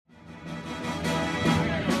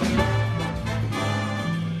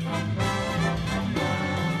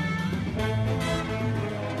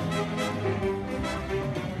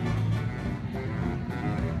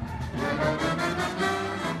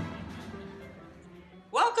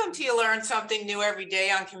Welcome to You Learn Something New Every Day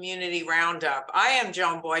on Community Roundup. I am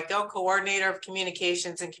Joan Boyko, Coordinator of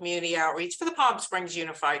Communications and Community Outreach for the Palm Springs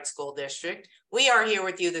Unified School District. We are here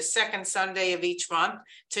with you the second Sunday of each month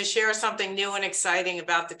to share something new and exciting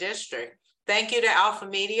about the district. Thank you to Alpha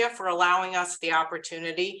Media for allowing us the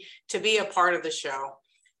opportunity to be a part of the show.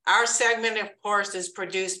 Our segment, of course, is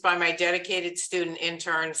produced by my dedicated student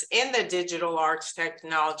interns in the Digital Arts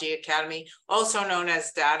Technology Academy, also known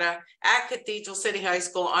as DATA, at Cathedral City High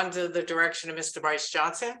School under the direction of Mr. Bryce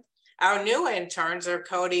Johnson. Our new interns are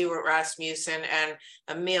Cody Rasmussen and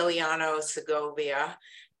Emiliano Segovia.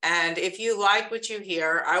 And if you like what you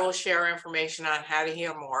hear, I will share information on how to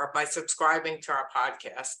hear more by subscribing to our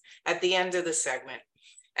podcast at the end of the segment.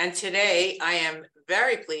 And today I am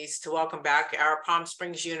very pleased to welcome back our Palm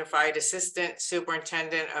Springs Unified Assistant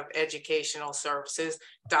Superintendent of Educational Services,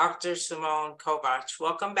 Dr. Simone Kovats.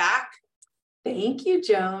 Welcome back. Thank you,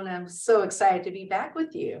 Joan. I'm so excited to be back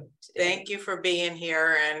with you today. Thank you for being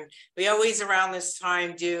here. And we always around this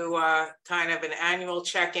time do kind of an annual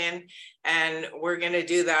check-in, and we're going to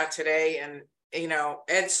do that today. And, you know,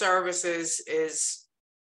 Ed Services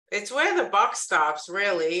it's where the buck stops,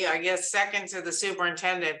 really, I guess, second to the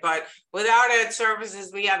superintendent. But without Ed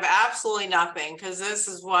Services, we have absolutely nothing, because this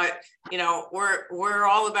is what, you know, we're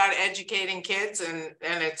all about educating kids, and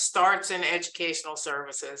it starts in educational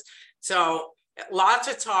services. So a lot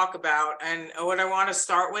to talk about. And what I want to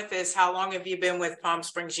start with is, how long have you been with Palm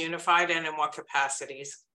Springs Unified, and in what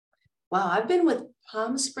capacities? Wow, I've been with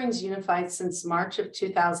Palm Springs Unified since March of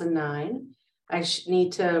 2009. I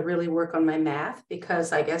need to really work on my math,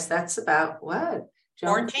 because I guess that's about what?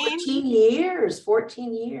 14 years.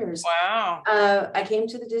 Wow. I came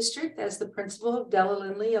to the district as the principal of Della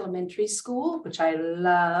Lindley Elementary School, which I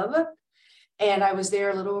love. And I was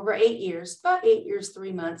there a little over 8 years, about 8 years,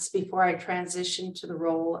 3 months, before I transitioned to the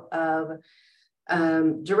role of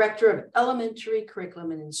Director of Elementary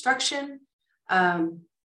Curriculum and Instruction.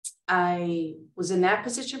 I was in that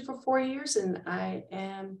position for 4 years, and I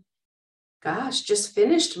am just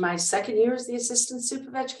finished my second year as the Assistant Super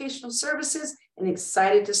of Educational Services, and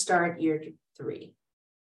excited to start year 3.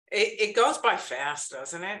 It goes by fast,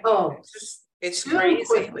 doesn't it? Oh, it's crazy.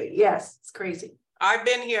 Quickly. Yes, it's crazy. I've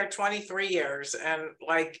been here 23 years, and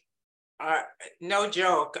like, no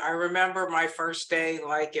joke, I remember my first day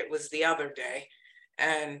like it was the other day.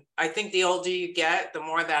 And I think the older you get, the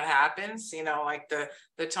more that happens, you know, like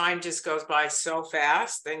the time just goes by so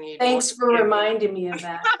fast. And Thanks for reminding me of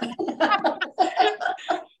that.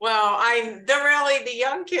 Well, the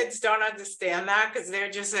young kids don't understand that, because they're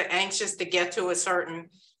just anxious to get to a certain,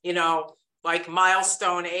 you know, like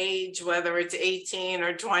milestone age, whether it's 18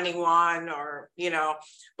 or 21 or, you know,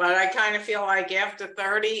 but I kind of feel like after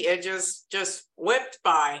 30, it just whipped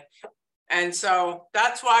by. And so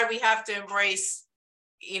that's why we have to embrace,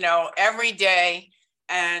 you know, every day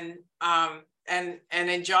and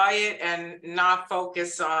enjoy it, and not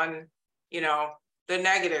focus on, you know, the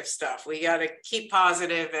negative stuff. We got to keep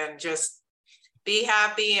positive and just be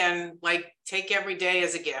happy, and like take every day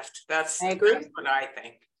as a gift. That's what I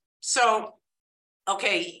think. So,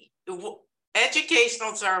 okay,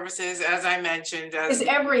 educational services, as I mentioned, is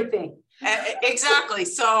everything. Exactly.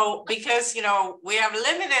 So, because, you know, we have a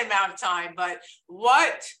limited amount of time, but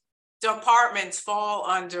what departments fall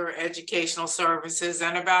under educational services,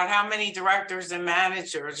 and about how many directors and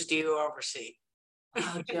managers do you oversee?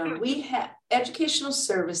 Oh, Joan, we have educational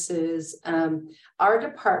services. Our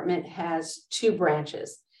department has 2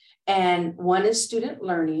 branches, and one is student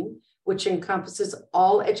learning, which encompasses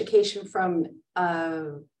all education from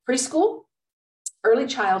preschool, early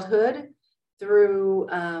childhood, through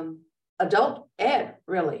adult ed,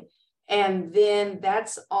 really. And then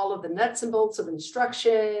that's all of the nuts and bolts of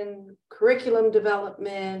instruction, curriculum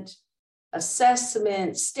development,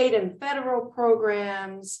 assessment, state and federal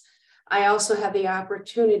programs. I also have the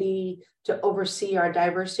opportunity to oversee our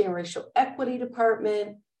diversity and racial equity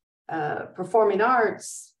department, performing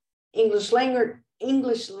arts, English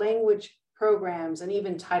language programs, and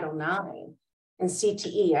even Title IX and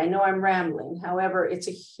CTE. I know I'm rambling. However, it's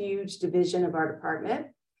a huge division of our department.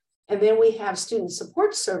 And then we have student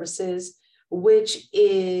support services, which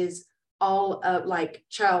is all of like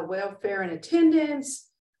child welfare and attendance,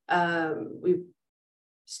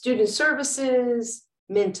 student services,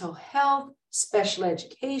 mental health, special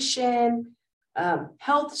education,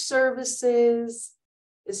 health services.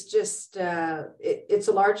 It's just, it's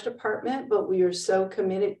a large department, but we are so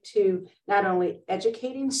committed to not only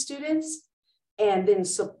educating students and then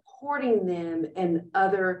supporting them in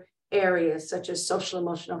other areas such as social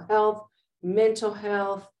emotional health, mental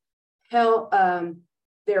health,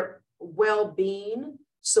 their well-being,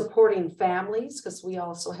 supporting families, because we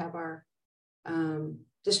also have our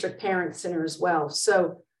district parent center as well.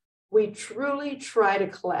 So we truly try to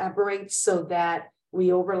collaborate so that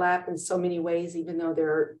we overlap in so many ways, even though there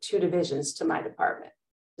are two divisions to my department.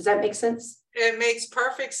 Does that make sense? It makes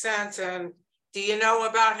perfect sense. And do you know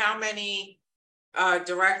about how many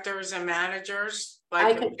directors and managers? Like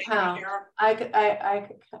I could count. I could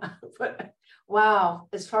count. But wow,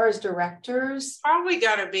 as far as directors, probably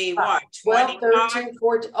got to be what, 12, 25? 13,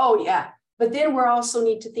 14. Oh yeah. But then we're also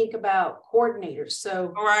need to think about coordinators.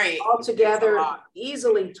 So right, altogether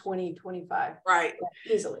easily 20, 25. Right.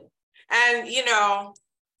 Yeah, easily. And you know,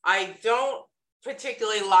 I don't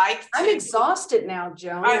particularly like to, I'm exhausted now,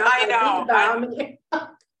 Joan. I know. Think about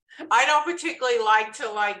I don't particularly like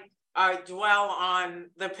to dwell on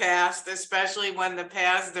the past, especially when the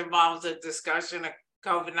past involves a discussion of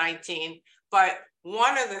COVID-19. But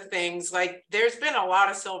one of the things, like, there's been a lot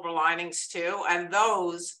of silver linings too, and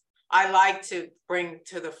those I like to bring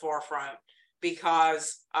to the forefront,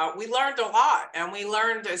 because we learned a lot, and we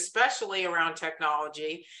learned especially around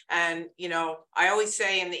technology. And you know, I always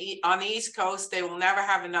say on the East Coast, they will never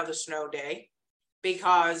have another snow day,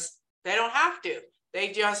 because they don't have to.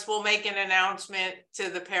 They just will make an announcement to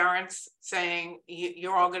the parents saying,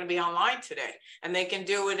 you're all going to be online today, and they can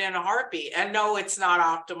do it in a heartbeat. And no, it's not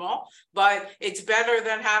optimal, but it's better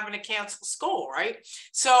than having to cancel school, right?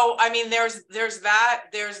 So, I mean, there's that.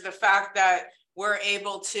 There's the fact that we're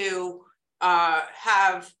able to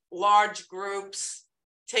have large groups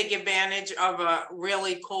take advantage of a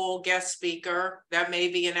really cool guest speaker that may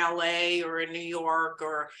be in LA or in New York,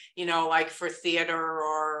 or, you know, like for theater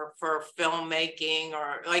or for filmmaking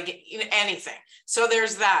or like, you know, anything. So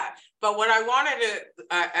there's that. But what I wanted to,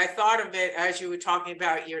 I thought of it as you were talking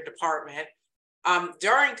about your department.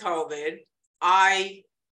 During COVID, I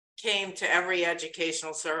came to every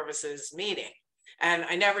educational services meeting. And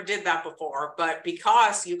I never did that before, but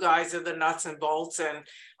because you guys are the nuts and bolts, and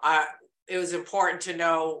it was important to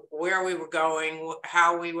know where we were going,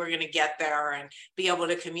 how we were going to get there, and be able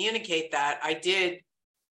to communicate that. I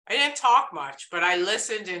didn't talk much, but I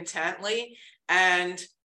listened intently, and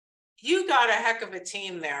you got a heck of a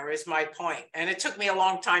team there, is my point. And it took me a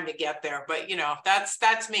long time to get there, but you know,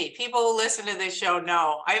 that's me. People who listen to this show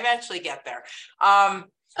know I eventually get there.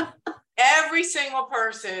 Every single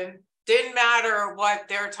person, didn't matter what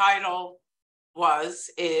their title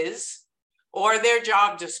is, or their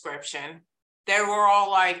job description, they were all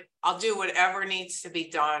like, I'll do whatever needs to be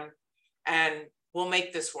done, and we'll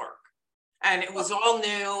make this work. And it was all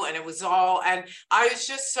new, and it was all, and I was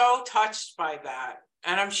just so touched by that.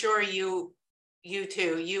 And I'm sure you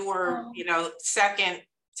too, you were, you know, second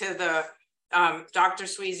to the, Dr.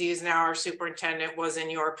 Sweezy is now our superintendent, was in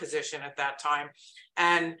your position at that time.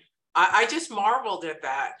 And I just marveled at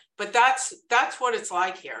that, but that's what it's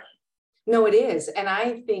like here. No, it is. And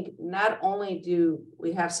I think not only do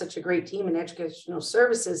we have such a great team in educational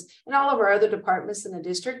services and all of our other departments in the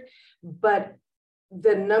district, but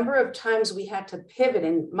the number of times we had to pivot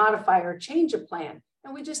and modify or change a plan,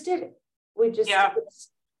 and we just did it. We just, yeah.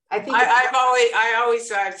 I think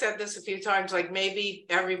I've said this a few times, like maybe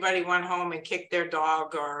everybody went home and kicked their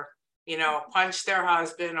dog, or, you know, punched their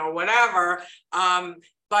husband or whatever.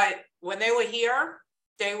 But when they were here,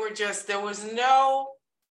 they were just, there was no,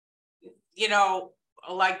 you know,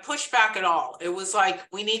 like pushback at all. It was like,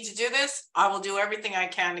 we need to do this. I will do everything I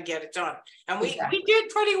can to get it done. And we did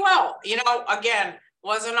pretty well. You know, again,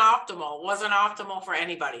 wasn't optimal for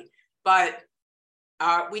anybody, but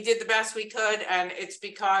we did the best we could. And it's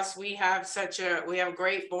because we have a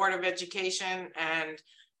great board of education, and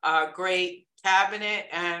a great cabinet,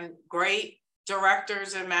 and great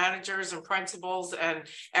directors and managers and principals, and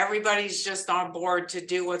everybody's just on board to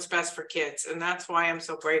do what's best for kids. And that's why I'm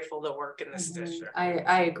so grateful to work in this district.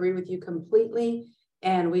 I agree with you completely.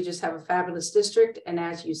 And we just have a fabulous district. And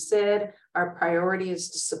as you said, our priority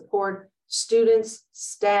is to support students,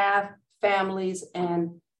 staff, families,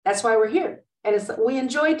 and that's why we're here. And we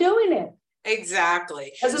enjoy doing it.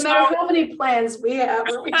 Exactly. Doesn't matter how many plans we have.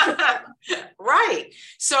 Right.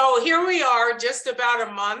 So here we are, just about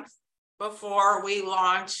a month before we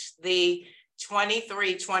launch the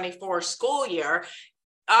 23-24 school year.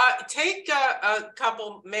 Take a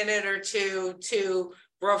couple minute or two to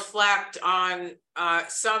reflect on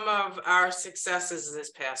some of our successes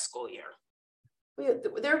this past school year.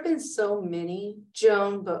 There have been so many,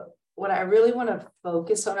 Joan, but what I really want to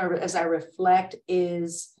focus on as I reflect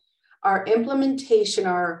is our implementation,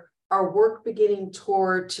 our work beginning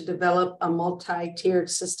toward to develop a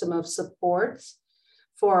multi-tiered system of supports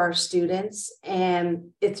for our students.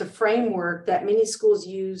 And it's a framework that many schools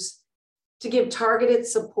use to give targeted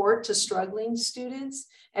support to struggling students.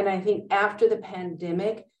 And I think after the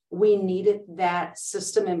pandemic, we needed that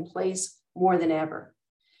system in place more than ever.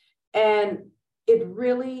 And it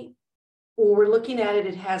really, when we're looking at it,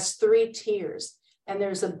 it has 3 tiers. And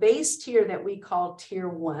there's a base tier that we call tier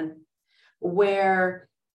 1, where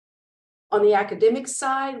on the academic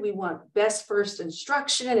side, we want best first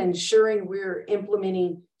instruction, ensuring we're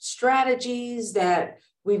implementing strategies that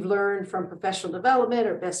we've learned from professional development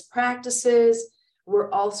or best practices. We're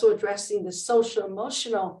also addressing the social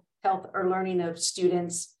emotional health or learning of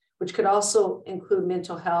students, which could also include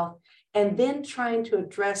mental health, and then trying to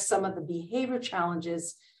address some of the behavior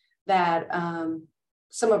challenges that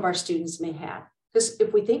some of our students may have. Because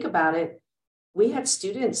if we think about it, we had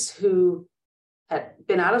students who had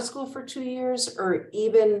been out of school for 2 years, or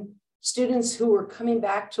even students who were coming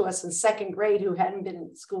back to us in 2nd grade who hadn't been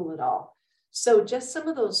in school at all. So just some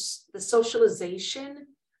of those, the socialization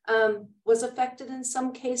was affected in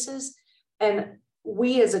some cases. And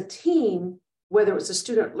we as a team, whether it was the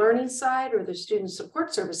student learning side or the student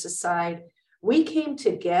support services side, we came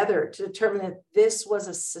together to determine that this was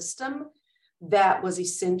a system that was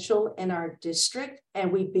essential in our district.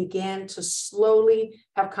 And we began to slowly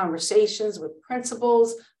have conversations with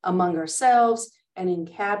principals, among ourselves, and in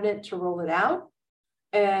cabinet to roll it out.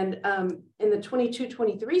 And in the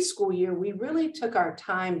 22-23 school year, we really took our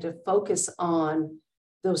time to focus on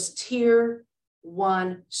those tier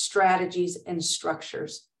 1 strategies and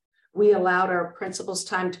structures. We allowed our principals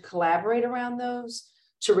time to collaborate around those,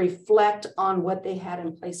 to reflect on what they had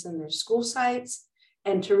in place in their school sites,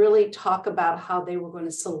 and to really talk about how they were going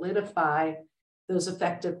to solidify those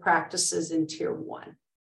effective practices in tier 1.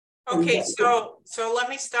 Okay, so let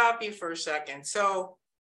me stop you for a second. So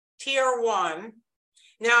tier 1,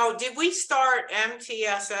 now did we start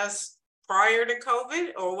MTSS prior to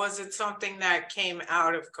COVID, or was it something that came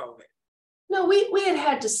out of COVID? No, we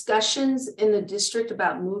had discussions in the district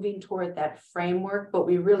about moving toward that framework, but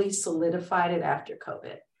we really solidified it after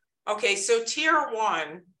COVID. Okay, so tier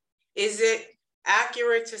 1, is it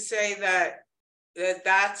accurate to say that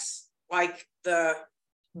that's like the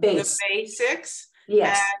basics?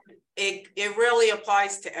 Yes. And it really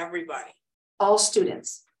applies to everybody. All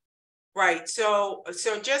students. Right. So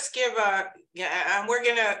just give and we're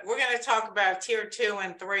gonna talk about tier 2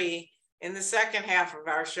 and 3 in the second half of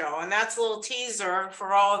our show. And that's a little teaser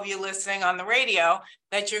for all of you listening on the radio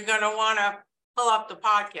that you're gonna wanna pull up the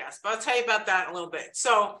podcast. But I'll tell you about that in a little bit.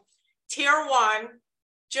 So tier 1,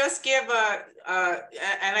 just give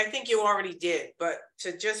and I think you already did, but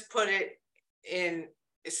to just put it in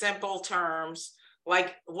simple terms,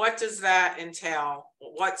 like what does that entail?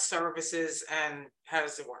 What services and how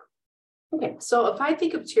does it work? Okay, so if I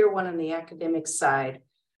think of tier 1 on the academic side,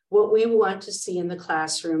 what we want to see in the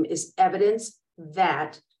classroom is evidence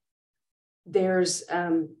that there's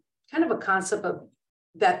kind of a concept of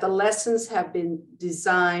that the lessons have been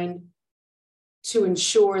designed to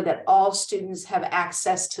ensure that all students have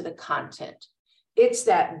access to the content. It's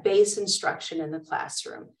that base instruction in the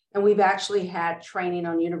classroom. And we've actually had training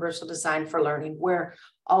on universal design for learning, where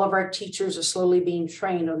all of our teachers are slowly being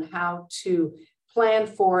trained on how to plan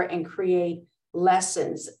for and create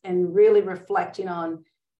lessons, and really reflecting on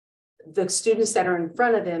the students that are in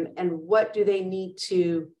front of them and what do they need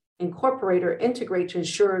to incorporate or integrate to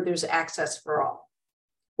ensure there's access for all,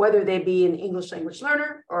 whether they be an English language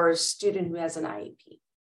learner or a student who has an IEP.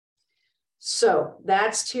 So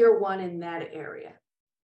that's tier 1 in that area.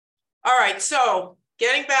 All right, so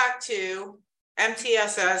getting back to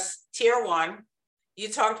MTSS tier 1, you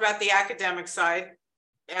talked about the academic side,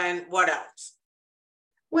 and what else?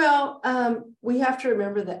 Well, we have to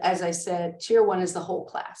remember that, as I said, tier 1 is the whole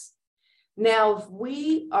class. Now, if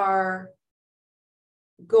we are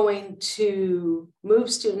going to move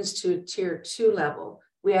students to a tier 2 level,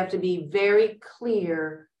 we have to be very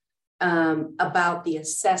clear about the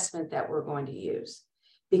assessment that we're going to use,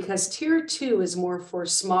 because tier 2 is more for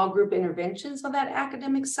small group interventions on that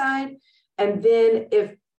academic side. And then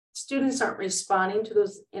if students aren't responding to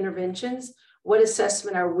those interventions, what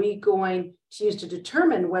assessment are we going to use to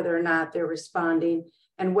determine whether or not they're responding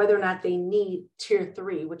and whether or not they need tier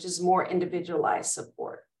 3, which is more individualized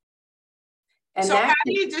support. And so how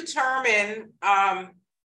do you determine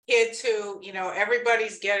kids who, you know,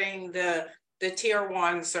 everybody's getting the tier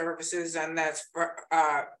 1 services, and that's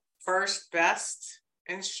first best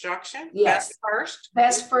instruction? Yes.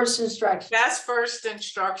 Best first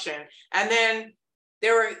instruction. And then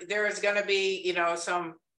there is going to be, you know,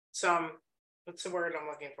 some what's the word I'm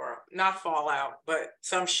looking for? Not fallout, but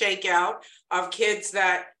some shakeout of kids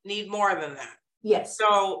that need more than that. Yes.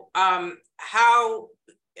 So how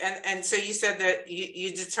And so you said that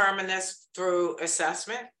you determine this through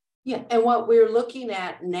assessment? Yeah, and what we're looking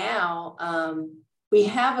at now, we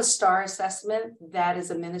have a STAR assessment that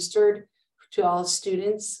is administered to all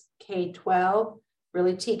students K-12,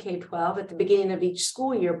 really TK-12 at the beginning of each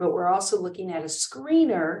school year, but we're also looking at a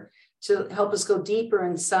screener to help us go deeper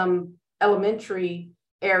in some elementary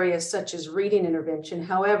areas such as reading intervention.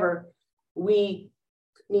 However, we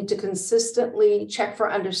need to consistently check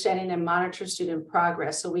for understanding and monitor student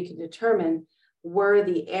progress so we can determine where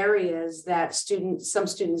the areas that some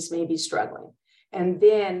students may be struggling. And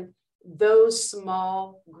then those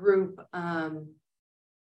small groups,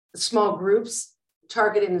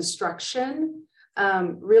 targeted instruction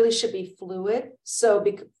really should be fluid. So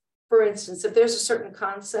for instance, if there's a certain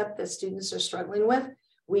concept that students are struggling with,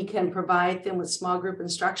 we can provide them with small group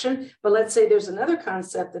instruction. But let's say there's another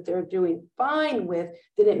concept that they're doing fine with,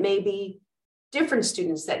 then it may be different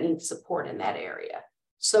students that need support in that area.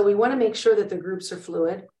 So we want to make sure that the groups are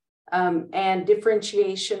fluid, and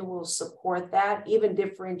differentiation will support that, even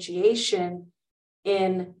differentiation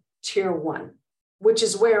in tier 1, which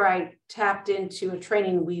is where I tapped into a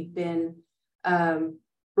training we've been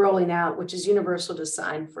rolling out, which is Universal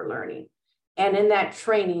Design for Learning. And in that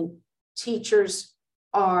training, teachers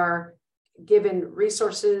are given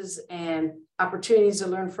resources and opportunities to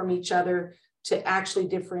learn from each other, to actually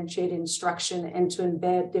differentiate instruction and to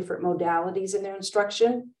embed different modalities in their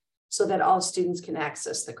instruction so that all students can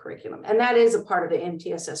access the curriculum. And that is a part of the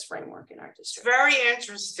MTSS framework in our district. Very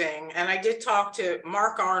interesting. And I did talk to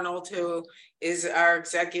Mark Arnold, who is our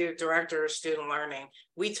executive director of student learning.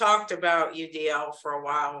 We talked about UDL for a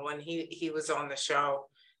while when he was on the show.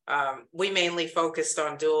 We mainly focused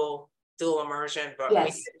on dual immersion, but yes,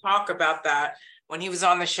 we did talk about that when he was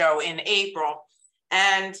on the show in April.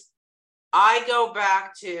 And I go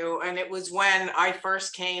back to, and it was when I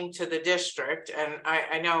first came to the district, and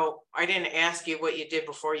I know I didn't ask you what you did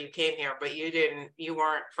before you came here, but you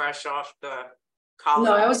weren't fresh off the college.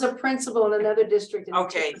 No, I was a principal in another district.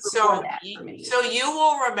 Okay, so you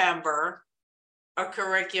will remember a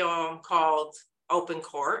curriculum called Open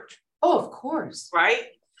Court. Oh, of course. Right?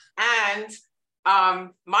 And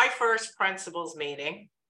my first principals meeting,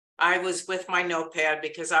 I was with my notepad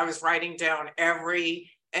because I was writing down every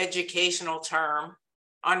educational term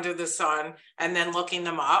under the sun and then looking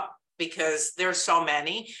them up because there's so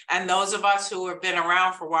many. And those of us who have been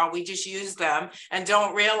around for a while, we just use them and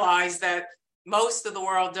don't realize that most of the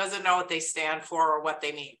world doesn't know what they stand for or what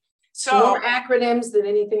they mean. So more acronyms than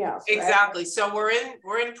anything else. Exactly. Right? So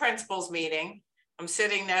we're in principals meeting. I'm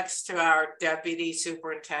sitting next to our deputy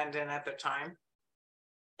superintendent at the time.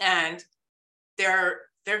 And they're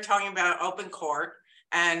talking about open court,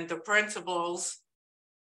 and the principals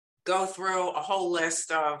go through a whole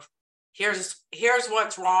list of here's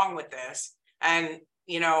what's wrong with this, and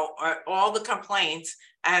all the complaints.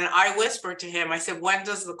 And I whispered to him, I said, when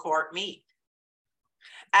does the court meet?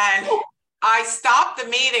 And I stopped the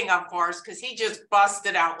meeting, of course, because he just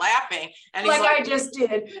busted out laughing. And he's like, I just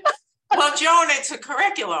did. Well, Joan, it's a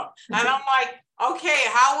curriculum. And I'm like, okay,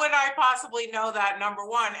 how would I possibly know that, number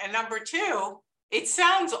one? And number two, it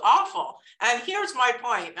sounds awful. And here's my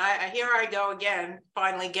point. Here I go again,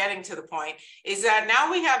 finally getting to the point, is that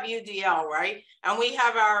now we have UDL, right? And we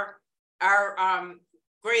have our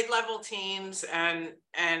grade level teams and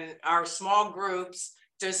our small groups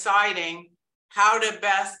deciding how to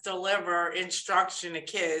best deliver instruction to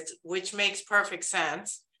kids, which makes perfect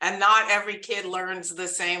sense. And not every kid learns the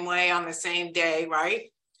same way on the same day,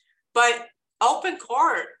 right? But open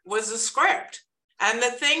court was a script. And the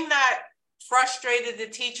thing that frustrated the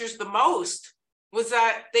teachers the most was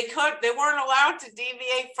that they weren't allowed to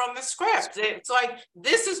deviate from the script. It's like,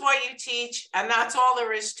 this is what you teach, and that's all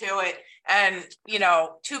there is to it. And,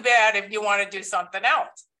 too bad if you want to do something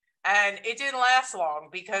else. And it didn't last long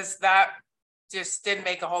because that just didn't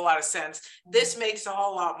make a whole lot of sense. This makes a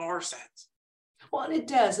whole lot more sense. Well, and it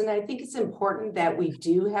does. And I think it's important that we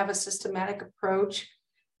do have a systematic approach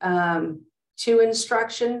to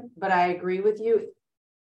instruction. But I agree with you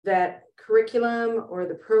that curriculum or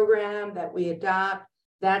the program that we adopt,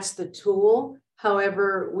 that's the tool.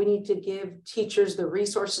 However, we need to give teachers the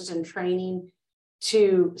resources and training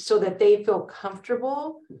so that they feel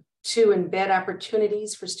comfortable to embed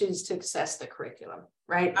opportunities for students to access the curriculum,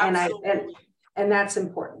 right? Absolutely. And that's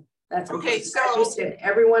important. That's okay. Important. So as you said,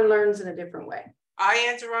 everyone learns in a different way.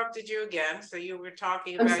 I interrupted you again. So you were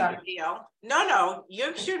talking about UDL. No,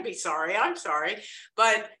 you should be sorry. I'm sorry.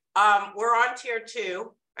 But we're on tier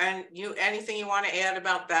 2, and anything you want to add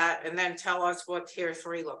about that, and then tell us what tier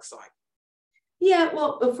 3 looks like. Yeah,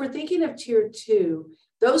 well, if we're thinking of tier 2,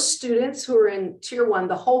 those students who are in tier 1,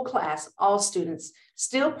 the whole class, all students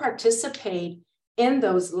still participate in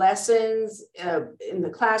those lessons in the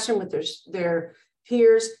classroom with their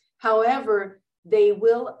peers. However, they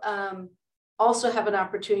will also have an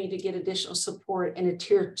opportunity to get additional support in a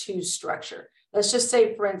tier 2 structure. Let's just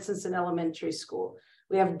say, for instance, in elementary school,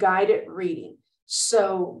 we have guided reading.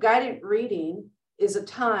 So guided reading is a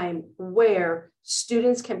time where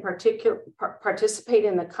students can participate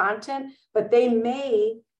in the content, but they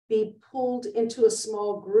may be pulled into a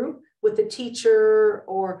small group with a teacher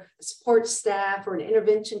or a support staff or an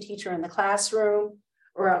intervention teacher in the classroom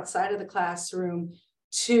or outside of the classroom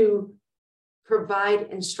to provide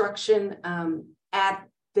instruction at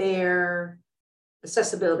their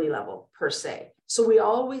accessibility level per se. So we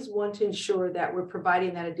always want to ensure that we're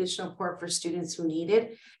providing that additional support for students who need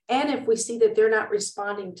it. And if we see that they're not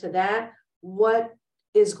responding to that, what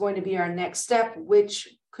is going to be our next step, which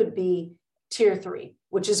could be tier 3,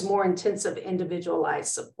 which is more intensive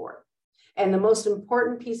individualized support. And the most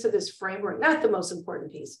important piece of this framework, not the most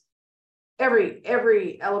important piece,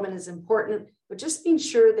 every element is important, but just being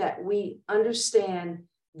sure that we understand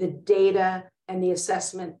the data and the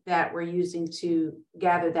assessment that we're using to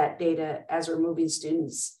gather that data as we're moving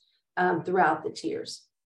students throughout the tiers.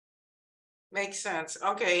 Makes sense.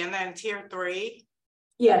 Okay, and then tier 3?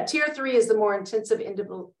 Yeah, tier 3 is the more intensive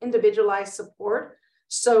individualized support.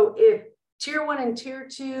 So if tier 1 and tier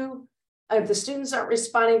 2, if the students aren't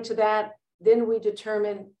responding to that, then we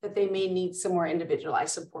determine that they may need some more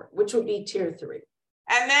individualized support, which would be tier 3.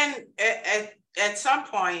 And then at some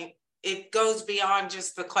point, it goes beyond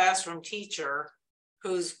just the classroom teacher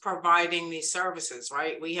who's providing these services,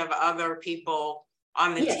 right? We have other people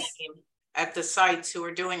on the team at the sites who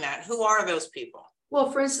are doing that. Who are those people? Well,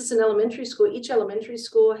 for instance, in elementary school, each elementary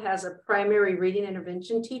school has a primary reading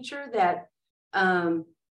intervention teacher that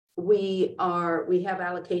we have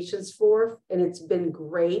allocations for, and it's been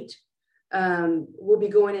great. We'll be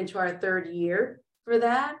going into our 3rd year for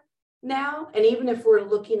that now. And even if we're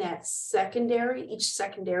looking at secondary, each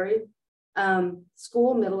secondary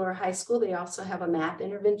school, middle or high school, they also have a math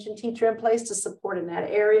intervention teacher in place to support in that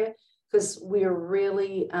area, because we are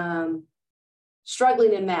really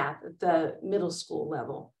struggling in math at the middle school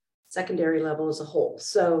level, secondary level as a whole.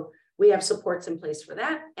 So we have supports in place for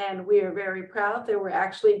that. And we are very proud that we're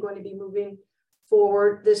actually going to be moving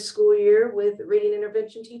forward this school year with reading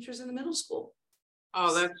intervention teachers in the middle school.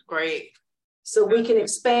 Oh, that's great. So we can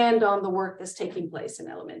expand on the work that's taking place in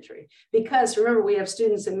elementary, because remember, we have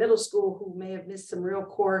students in middle school who may have missed some real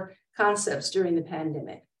core concepts during the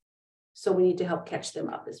pandemic. So we need to help catch them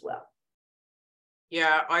up as well.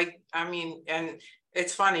 Yeah, I mean, and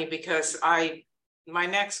it's funny because my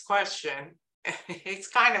next question, it's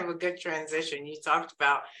kind of a good transition. You talked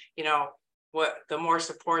about, what the more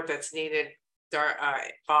support that's needed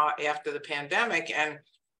after the pandemic. And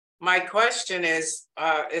my question is,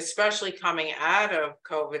 especially coming out of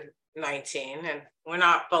COVID-19, and we're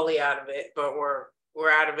not fully out of it, but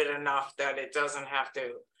we're out of it enough that it doesn't have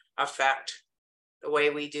to affect the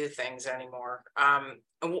way we do things anymore.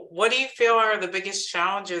 What do you feel are the biggest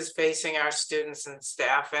challenges facing our students and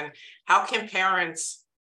staff, and how can parents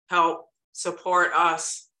help support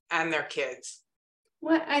us and their kids?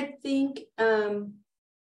 Well, I think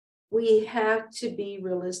we have to be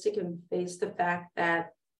realistic and face the fact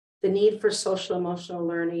that the need for social emotional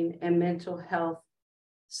learning and mental health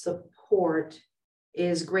support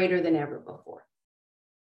is greater than ever before.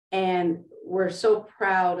 And we're so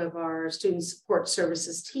proud of our student support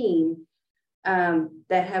services team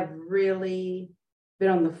that have really been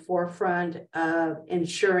on the forefront of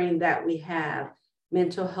ensuring that we have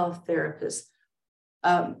mental health therapists,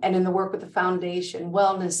 and in the work with the foundation,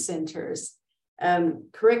 wellness centers,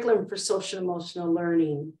 curriculum for social emotional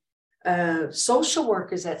learning, social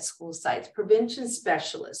workers at school sites, prevention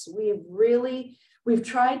specialists. We've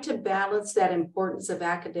tried to balance that importance of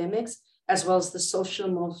academics as well as the social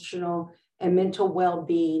emotional and mental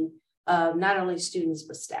well-being of not only students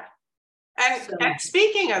but staff. And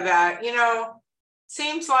speaking of that,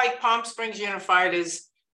 seems like Palm Springs Unified is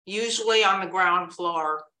usually on the ground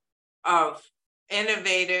floor of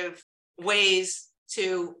innovative ways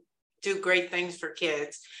to do great things for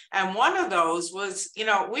kids. And one of those was,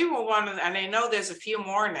 we were one of, and I know there's a few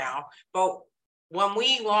more now, but when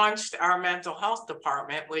we launched our mental health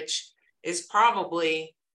department, which is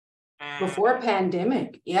probably before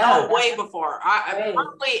pandemic, way before.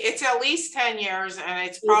 Probably it's at least 10 years, and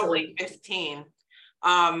it's probably 15.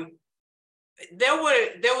 There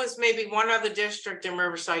was maybe one other district in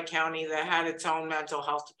Riverside County that had its own mental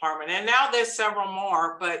health department, and now there's several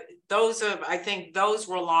more. But I think those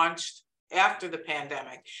were launched after the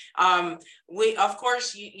pandemic. We, of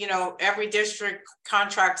course, you know, every district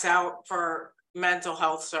contracts out for mental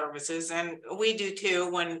health services, and we do too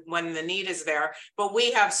when the need is there, but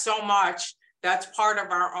we have so much that's part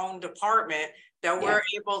of our own department that we're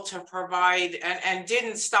able to provide, and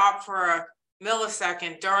didn't stop for a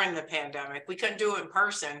millisecond during the pandemic. We couldn't do it in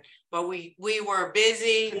person, but we were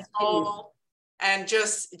busy, full, and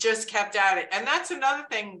just kept at it. And that's another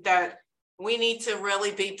thing that we need to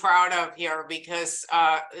really be proud of here, because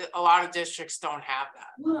a lot of districts don't have that.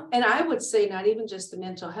 Well, and I would say not even just the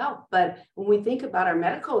mental health, but when we think about our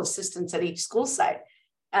medical assistants at each school site,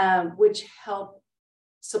 which help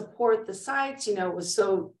support the sites, you know, it was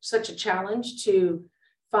such a challenge to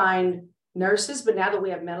find nurses, but now that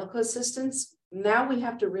we have medical assistants, now we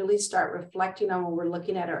have to really start reflecting on when we're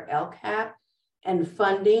looking at our LCAP and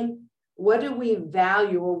funding, what do we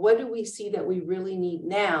value, or what do we see that we really need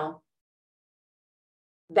now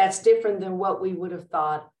that's different than what we would have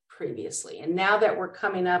thought previously. And now that we're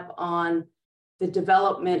coming up on the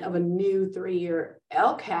development of a new 3-year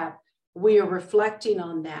LCAP, we are reflecting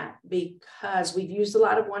on that, because we've used a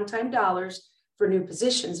lot of one-time dollars for new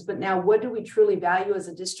positions, but now what do we truly value as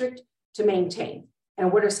a district to maintain?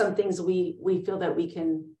 And what are some things we feel that we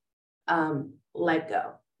can let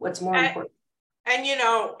go? What's more important? And, you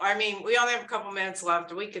know, I mean, we only have a couple minutes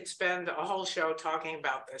left. We could spend a whole show talking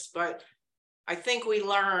about this, but I think we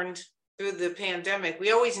learned through the pandemic,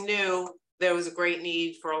 we always knew there was a great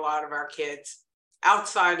need for a lot of our kids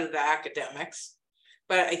outside of the academics.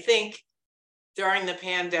 But I think during the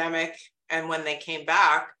pandemic and when they came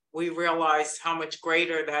back, we realized how much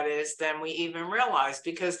greater that is than we even realized,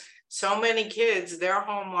 because so many kids, their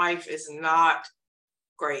home life is not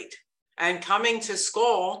great. And coming to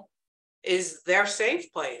school is their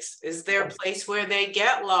safe place, is their place where they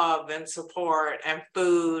get love and support and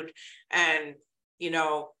food and, you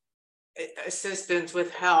know, assistance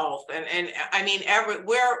with health. And I mean,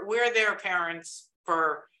 we're their parents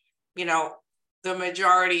for, you know, the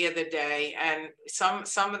majority of the day. And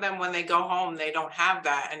some of them, when they go home, they don't have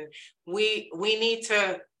that. And we need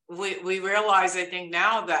to, we realize, I think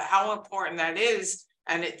now, that how important that is.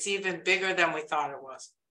 And it's even bigger than we thought it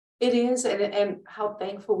was. It is, and how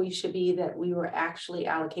thankful we should be that we were actually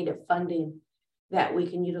allocated funding that we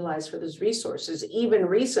can utilize for those resources, even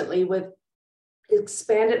recently with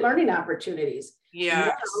expanded learning opportunities. Yeah,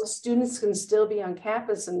 now, students can still be on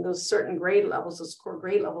campus in those certain grade levels, those core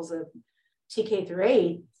grade levels of TK through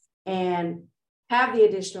 8, and have the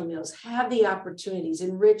additional meals, have the opportunities,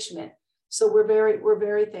 enrichment. So we're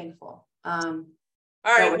very thankful. All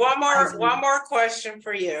right, one more question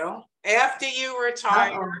for you. After you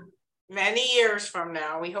retire, many years from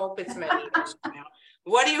now, we hope it's many years from now,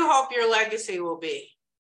 what do you hope your legacy will be?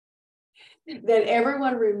 That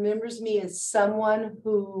everyone remembers me as someone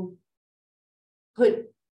who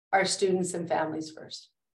put our students and families first,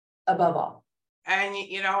 above all. And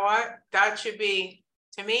you know what? That should be,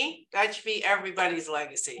 to me, that should be everybody's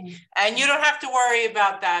legacy. And you don't have to worry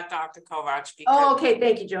about that, Dr. Kovats. Oh, okay.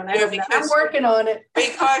 Thank you, Joan. I'm working on it.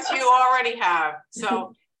 Because you already have.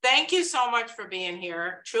 So thank you so much for being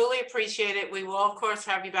here. Truly appreciate it. We will, of course,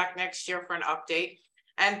 have you back next year for an update.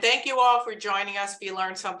 And thank you all for joining us. We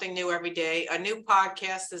learn something new every day. A new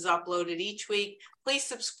podcast is uploaded each week. Please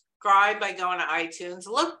subscribe by going to iTunes.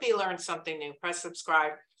 Look, we learned something new. Press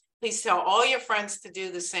subscribe. Please tell all your friends to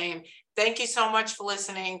do the same. Thank you so much for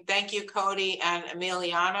listening. Thank you, Cody and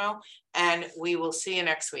Emiliano. And we will see you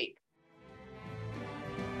next week.